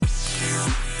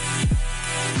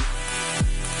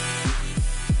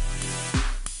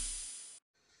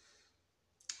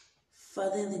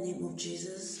Father, in the name of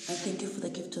Jesus, I thank you for the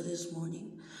gift of this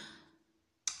morning.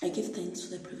 I give thanks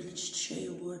for the privilege to share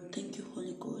your word. Thank you,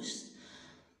 Holy Ghost,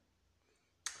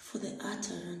 for the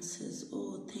utterances.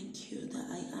 Oh, thank you that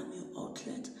I am your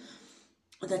outlet,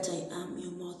 that I am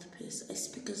your mouthpiece. I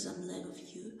speak as I'm led of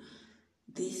you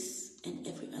this and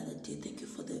every other day. Thank you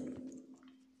for the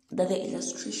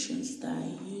illustrations that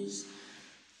I use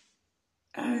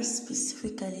are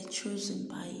specifically chosen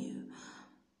by you.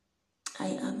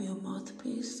 I am your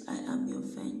mouthpiece. I am your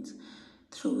vent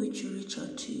through which you reach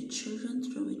out to your children,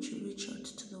 through which you reach out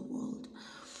to the world.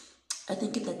 I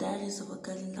think in the diaries of a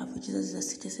girl in love with Jesus is a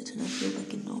city set on a hill that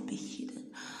cannot be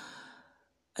hidden.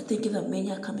 I think that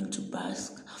many are coming to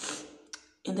bask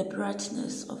in the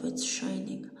brightness of its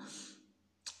shining.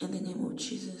 In the name of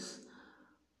Jesus.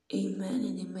 Amen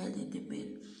and amen and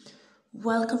amen.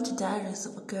 Welcome to Diaries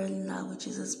of a Girl in Love with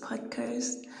Jesus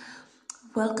podcast.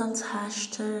 Welcome to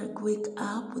 #Wake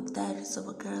Up with Diaries of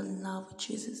a Girl in Love with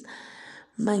Jesus.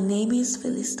 My name is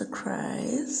Felista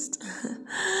Christ,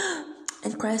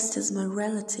 and Christ is my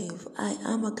relative. I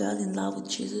am a girl in love with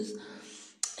Jesus,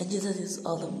 and Jesus is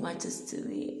all that matters to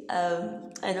me.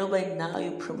 I know by now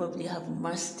you probably have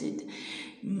mastered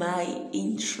my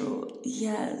intro.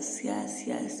 Yes,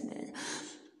 man.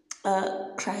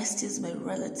 Christ is my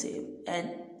relative, and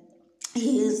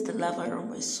He is the lover of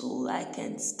my soul. I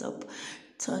can't stop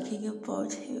talking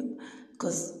about Him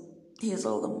because He is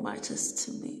all that matters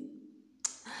to me.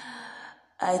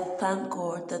 I thank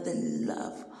God that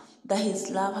His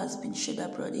love has been shed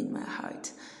abroad in my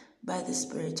heart by the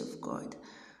Spirit of God.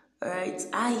 Alright,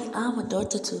 I am a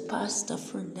daughter to Pastor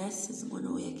Furnaces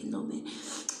Monoya Kilome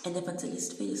and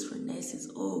Evangelist Felix Furnaces.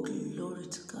 Oh, glory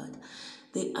to God.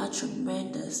 They are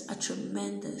tremendous,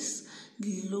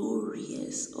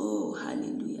 glorious, oh,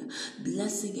 hallelujah,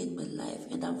 blessing in my life.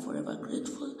 And I'm forever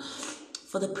grateful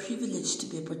for the privilege to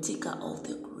be a partaker of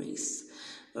their grace.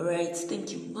 All right,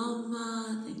 thank you,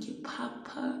 Mama. Thank you,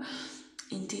 Papa.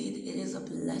 Indeed, it is a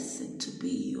blessing to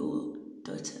be your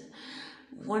daughter.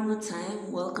 One more time,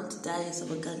 welcome to Diaries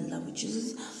of a Girl in Love with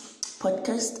Jesus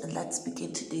podcast, and let's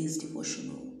begin today's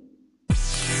devotional.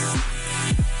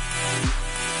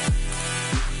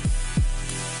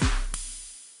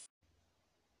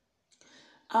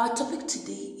 Our topic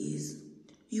today is,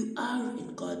 you are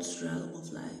in God's realm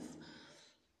of life.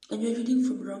 And we're reading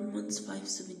from Romans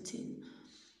 5:17.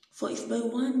 For if by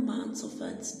one man's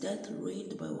offence death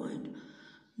reigned by one,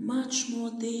 much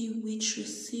more they which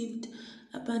received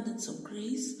abundance of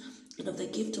grace and of the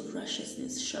gift of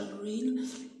righteousness shall reign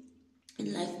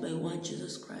in life by one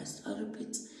Jesus Christ. I'll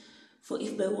repeat. For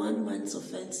if by one man's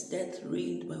offence death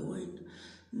reigned by one,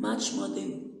 much more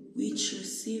they which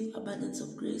receive abundance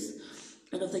of grace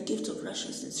and of the gift of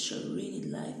righteousness shall reign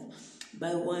in life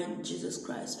by one Jesus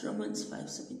Christ. Romans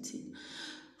 5:17.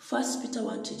 1 Peter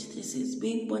 1:23 says,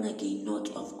 being born again not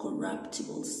of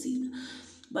corruptible seed,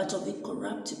 but of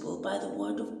incorruptible, by the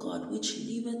word of God, which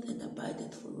liveth and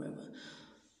abideth forever.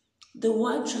 The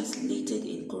word translated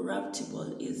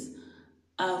incorruptible is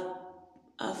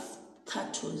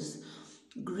aphthartos,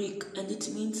 Greek, and it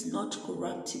means not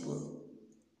corruptible,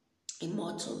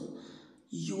 immortal.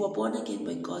 You were born again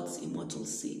by God's immortal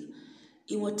seed.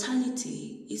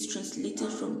 Immortality is translated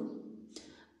from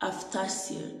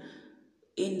aphtharsia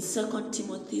in 2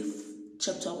 Timothy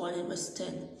chapter 1 and verse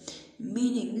 10,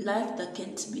 meaning life that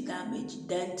can't be damaged,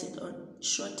 dented, or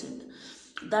shortened.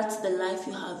 That's the life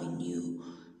you have in you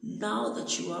now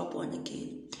that you are born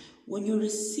again. When you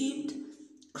received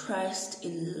Christ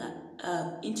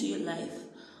into your life,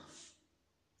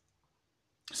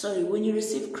 when you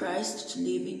receive Christ to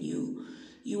live in you,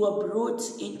 you are brought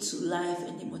into life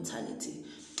and immortality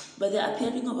by the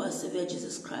appearing of our Saviour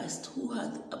Jesus Christ, who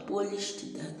hath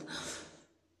abolished death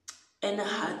and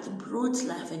hath brought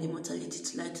life and immortality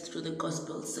to light through the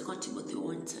gospel. 2 Timothy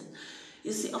 1:10.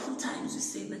 You see, oftentimes we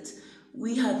say that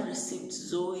we have received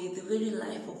Zoe, the very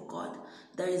life of God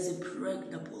that is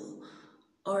impregnable.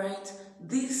 Alright,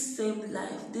 this same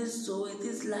life, this Zoe,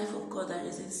 this life of God that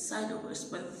is inside of us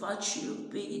by virtue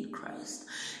of being in Christ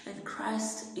and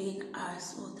Christ in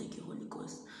us. Oh, thank you, Holy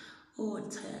Ghost. Oh,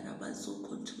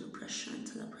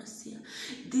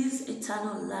 this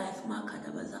eternal life,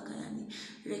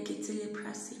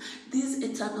 this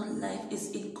eternal life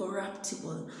is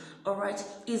incorruptible, alright,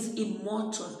 is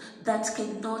immortal, that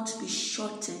cannot be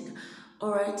shortened.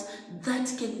 Alright, that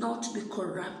cannot be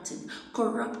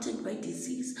corrupted by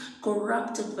disease,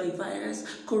 corrupted by virus,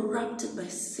 corrupted by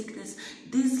sickness.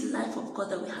 This life of God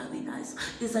that we have in us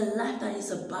is a life that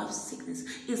is above sickness,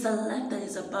 is a life that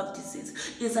is above disease,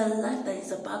 is a life that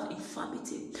is above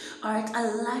infirmity. Alright, a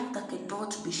life that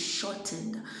cannot be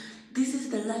shortened. This is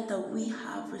the life that we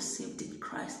have received in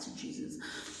Christ Jesus.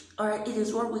 Alright, it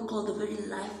is what we call the very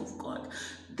life of God.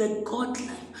 The God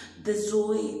life, the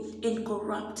Zoe,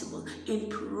 incorruptible,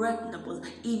 impregnable,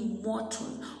 immortal,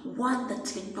 one that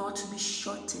cannot be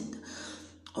shortened.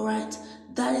 Alright,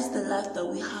 that is the life that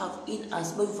we have in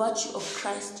us by virtue of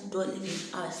Christ dwelling in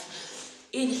us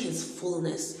in his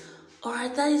fullness.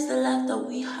 Alright, that is the life that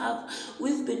we have.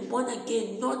 We've been born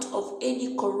again, not of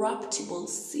any corruptible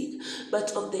seed,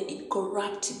 but of the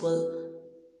incorruptible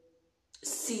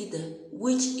seed,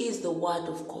 which is the word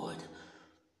of God.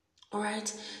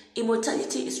 Alright,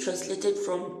 immortality is translated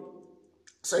from,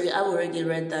 I've already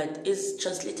read that. It's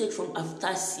translated from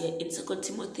aphtharsia in 2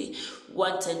 Timothy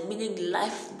 1:10, meaning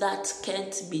life that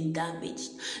can't be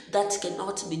damaged, that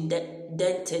cannot be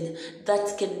dented,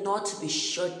 that cannot be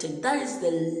shortened. That is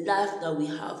the life that we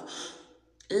have.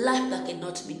 Life that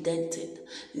cannot be dented,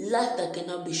 life that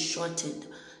cannot be shortened,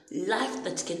 life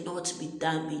that cannot be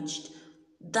damaged.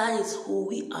 That is who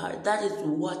we are. That is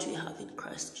what we have in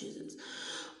Christ Jesus.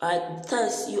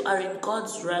 Thus, you are in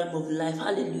God's realm of life.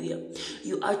 Hallelujah.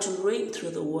 You are to reign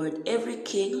through the word. Every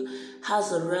king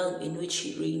has a realm in which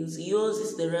he reigns. Yours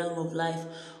is the realm of life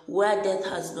where death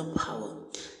has no power.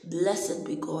 Blessed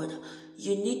be God.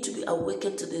 You need to be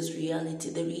awakened to this reality,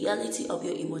 the reality of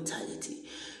your immortality.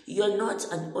 You're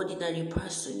not an ordinary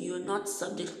person. You're not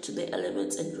subject to the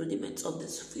elements and rudiments of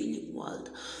this failing world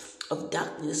of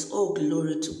darkness. Oh,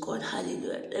 glory to God.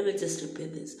 Hallelujah. Let me just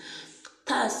repeat this.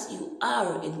 Thus, you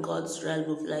are in God's realm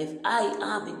of life. I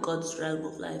am in God's realm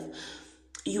of life.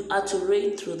 You are to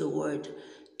reign through the word.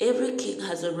 Every king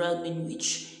has a realm in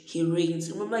which he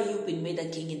reigns. Remember, you've been made a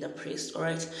king and a priest,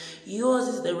 alright? Yours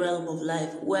is the realm of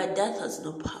life where death has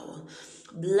no power.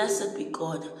 Blessed be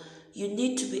God. You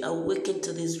need to be awakened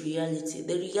to this reality,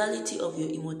 the reality of your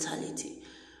immortality.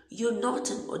 You're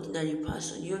not an ordinary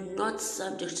person. You're not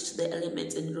subject to the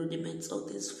elements and rudiments of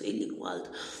this failing world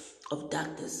of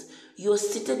darkness. You're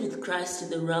seated with Christ in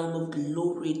the realm of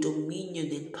glory,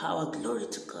 dominion, and power. Glory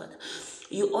to God.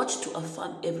 You ought to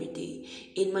affirm every day.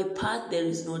 In my path, there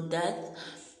is no death.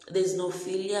 There's no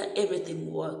failure.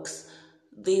 Everything works.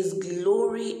 There's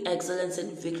glory, excellence,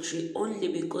 and victory only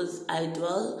because I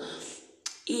dwell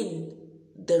in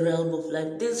the realm of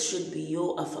life. This should be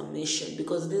your affirmation,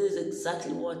 because this is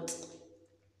exactly what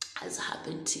has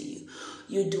happened to you.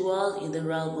 You dwell in the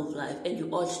realm of life, and you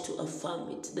ought to affirm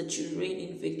it, that you reign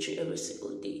in victory every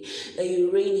single day, that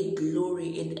you reign in glory,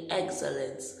 in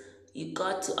excellence. You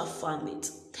got to affirm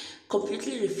it.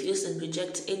 Completely refuse and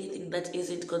reject anything that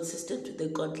isn't consistent with the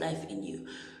God life in you.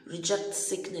 Reject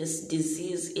sickness,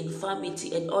 disease,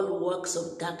 infirmity, and all works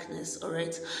of darkness,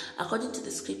 alright? According to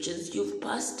the scriptures, you've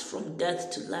passed from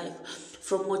death to life,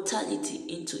 from mortality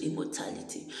into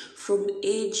immortality, from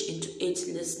age into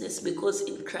agelessness, because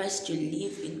in Christ you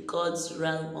live in God's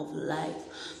realm of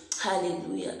life.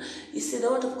 Hallelujah. You see, the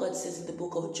word of God says in the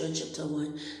book of John chapter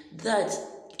 1, that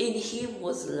in him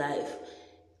was life,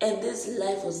 and this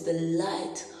life was the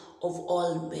light of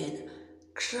all men.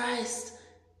 Christ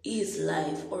is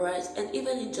life, alright? And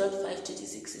even in John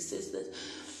 5:26, it says that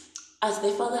as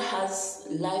the Father has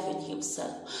life in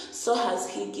himself, so has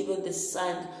he given the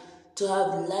Son to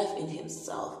have life in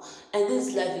himself. And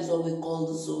this life is what we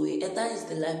call Zoe. And that is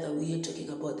the life that we are talking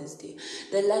about this day.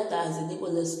 The life that has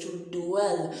enabled us to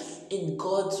dwell in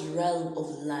God's realm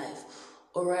of life.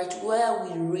 Alright, where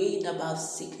we reign above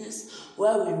sickness,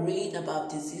 where we reign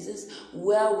above diseases,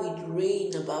 where we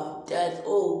reign above death.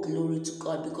 Oh, glory to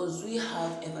God, because we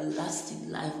have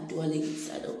everlasting life dwelling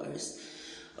inside of us.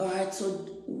 Alright, so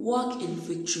walk in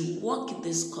victory, walk in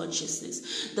this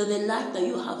consciousness that the life that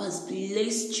you have has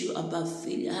placed you above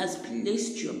failure, has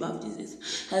placed you above disease,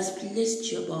 has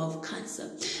placed you above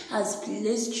cancer, has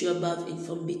placed you above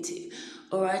infirmity.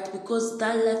 Alright, because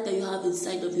that life that you have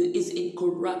inside of you is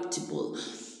incorruptible.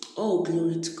 Oh,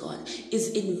 glory to God. Is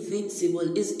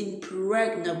invincible, is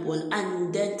impregnable,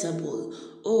 undentable.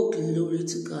 Oh, glory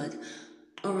to God.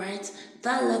 Alright,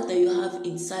 that life that you have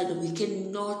inside of you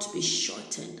cannot be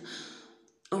shortened.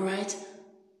 Alright,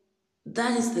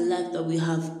 that is the life that we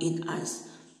have in us.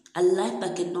 A life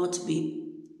that cannot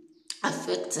be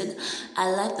affected, a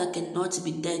life that cannot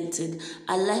be dented,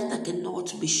 a life that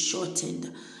cannot be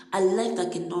shortened, a life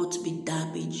that cannot be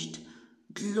damaged.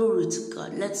 Glory to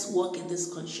God. Let's walk in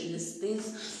this consciousness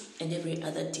this and every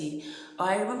other day.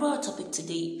 I remember our topic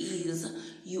today is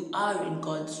you are in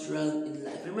God's realm in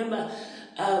life. Remember,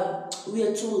 we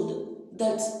are told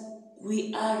that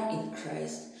we are in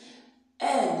Christ.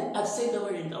 And I've said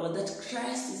over and over that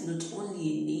Christ is not only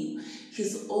a name,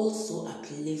 he's also a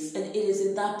place. And it is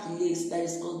in that place that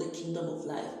is called the kingdom of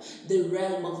life, the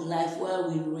realm of life where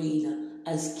we reign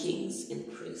as kings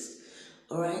and priests.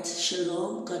 Alright,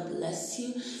 shalom, God bless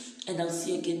you, and I'll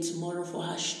see you again tomorrow for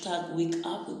hashtag Wake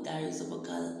Up with Diaries of a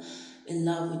Girl in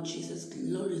Love with Jesus.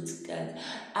 Glory to God.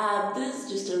 This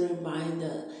is just a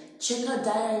reminder. Check out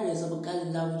Diaries of a Girl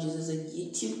in Love with Jesus on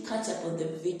YouTube. Catch up on the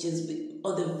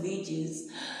videos.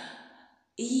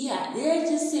 Yeah, they're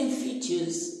just same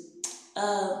features.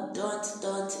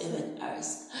 Don't even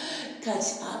ask.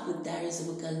 Catch up with Diaries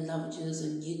of a Girl in Love with Jesus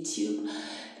on YouTube.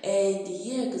 And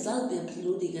yeah, because I'll be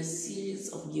uploading a series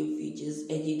of new videos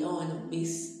and you don't want to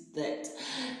miss that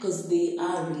because they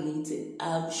are related.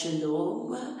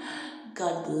 Shalom.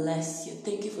 God bless you.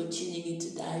 Thank you for tuning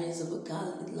into Diaries of a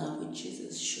Girl in Love with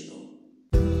Jesus. Shalom.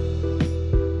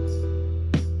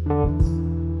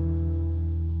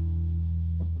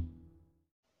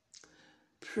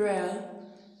 Prayer.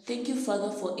 Thank you,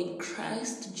 Father, for in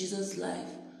Christ Jesus' life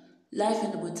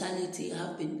and immortality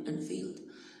have been unveiled.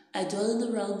 I dwell in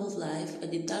the realm of life,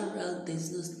 and in that realm there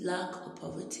is no lack or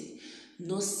poverty,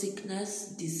 no sickness,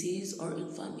 disease, or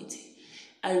infirmity.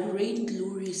 I reign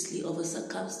gloriously over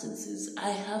circumstances.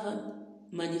 I have a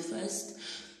manifest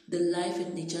the life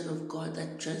and nature of God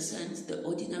that transcends the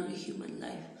ordinary human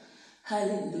life.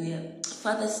 Hallelujah.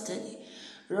 Father, study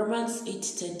Romans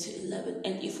 8:10-11.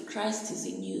 And if Christ is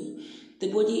in you,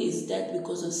 the body is dead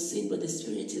because of sin, but the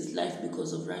spirit is life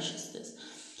because of righteousness.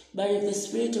 But if the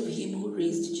spirit of him who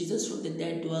raised Jesus from the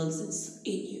dead dwells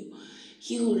in you,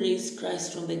 he who raised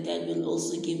Christ from the dead will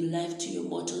also give life to your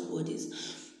mortal bodies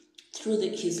through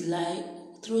his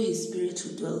spirit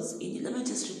who dwells in you. Let me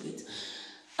just repeat.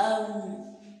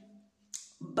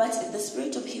 But if the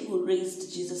spirit of him who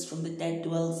raised Jesus from the dead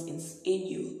dwells in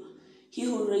you, he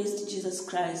who raised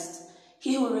Christ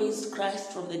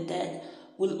from the dead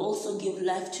will also give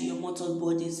life to your mortal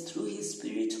bodies through his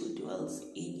spirit who dwells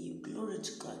in you. Glory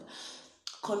to God.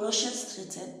 Colossians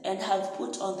 3:10, and have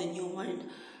put on the new man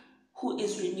who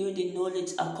is renewed in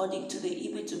knowledge according to the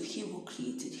image of him who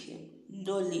created him.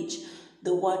 Knowledge,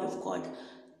 the word of God.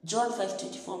 John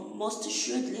 5:24, most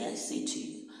assuredly I say to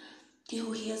you, he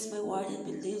who hears my word and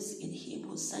believes in him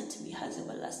who sent me has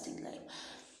everlasting life,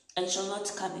 and shall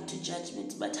not come into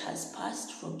judgment, but has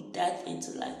passed from death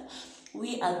into life.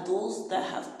 We are those that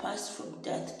have passed from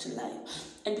death to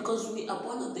life. And because we are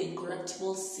born of the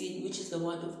incorruptible seed, which is the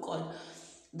word of God,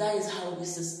 that is how we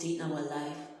sustain our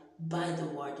life, by the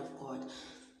word of God.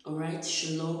 Alright,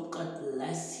 shalom, God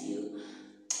bless you.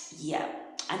 Yeah,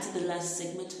 until the last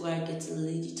segment where I get to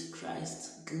lead you to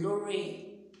Christ. Glory.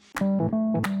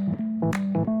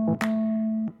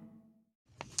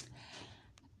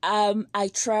 I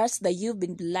trust that you've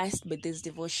been blessed by this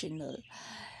devotional.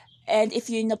 And if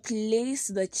you're in a place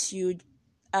that you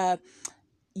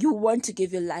want to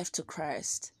give your life to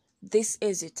Christ, this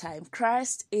is your time.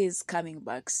 Christ is coming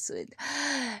back soon,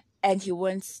 and he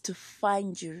wants to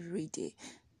find you ready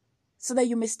so that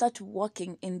you may start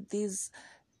walking in this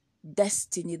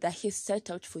destiny that he set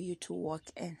out for you to walk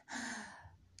in.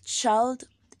 Child,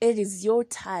 it is your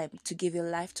time to give your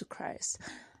life to Christ.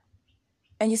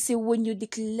 And you see, when you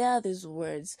declare these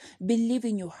words, believe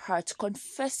in your heart,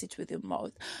 confess it with your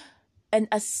mouth, and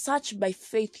as such, by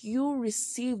faith, you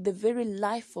receive the very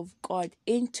life of God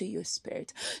into your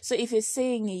spirit. So if you're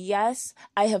saying, yes,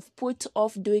 I have put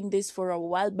off doing this for a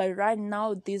while, but right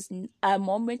now, this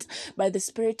moment, by the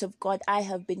Spirit of God, I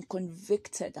have been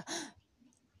convicted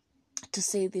to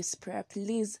say this prayer.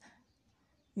 Please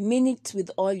mean it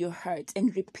with all your heart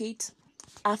and repeat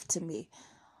after me.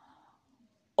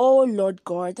 Oh Lord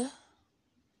God,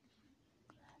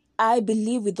 I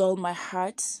believe with all my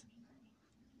heart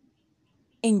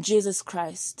in Jesus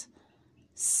Christ,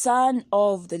 Son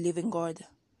of the living God.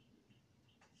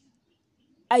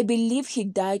 I believe he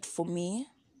died for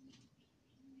me,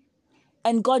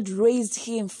 and God raised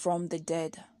him from the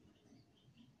dead.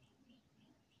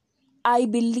 I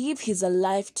believe he's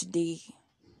alive today.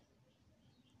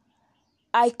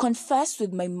 I confess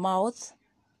with my mouth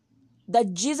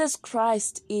that Jesus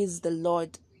Christ is the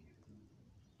Lord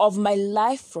of my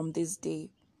life from this day.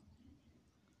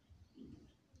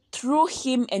 Through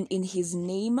him and in his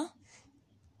name,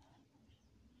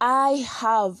 I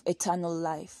have eternal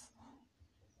life.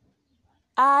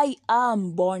 I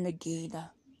am born again.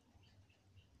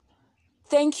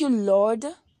 Thank you,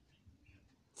 Lord,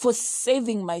 for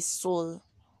saving my soul.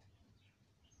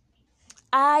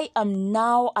 I am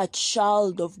now a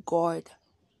child of God.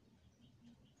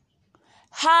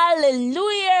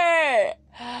 Hallelujah!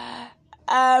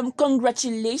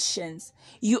 Congratulations.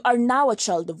 You are now a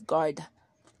child of God.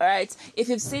 All right. If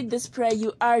you've said this prayer,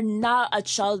 you are now a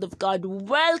child of God.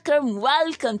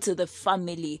 Welcome to the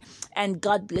family. And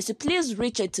God bless you. Please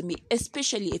reach out to me,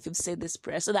 especially if you've said this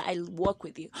prayer, so that I'll work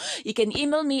with you. You can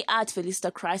email me at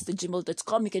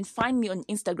felistachrist@gmail.com. You can find me on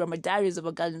Instagram at Diaries of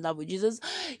a Girl in Love with Jesus.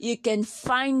 You can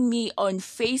find me on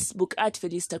Facebook at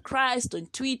Felista Christ, on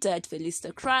Twitter at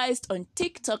Felista Christ, on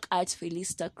TikTok at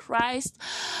Felista Christ.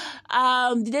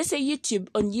 Did I say YouTube?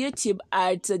 On YouTube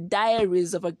at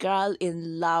Diaries of a Girl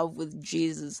in Love with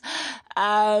Jesus.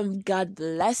 God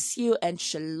bless you and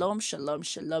shalom, shalom,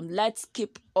 shalom. Let's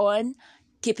keep on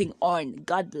keeping on.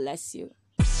 God bless you.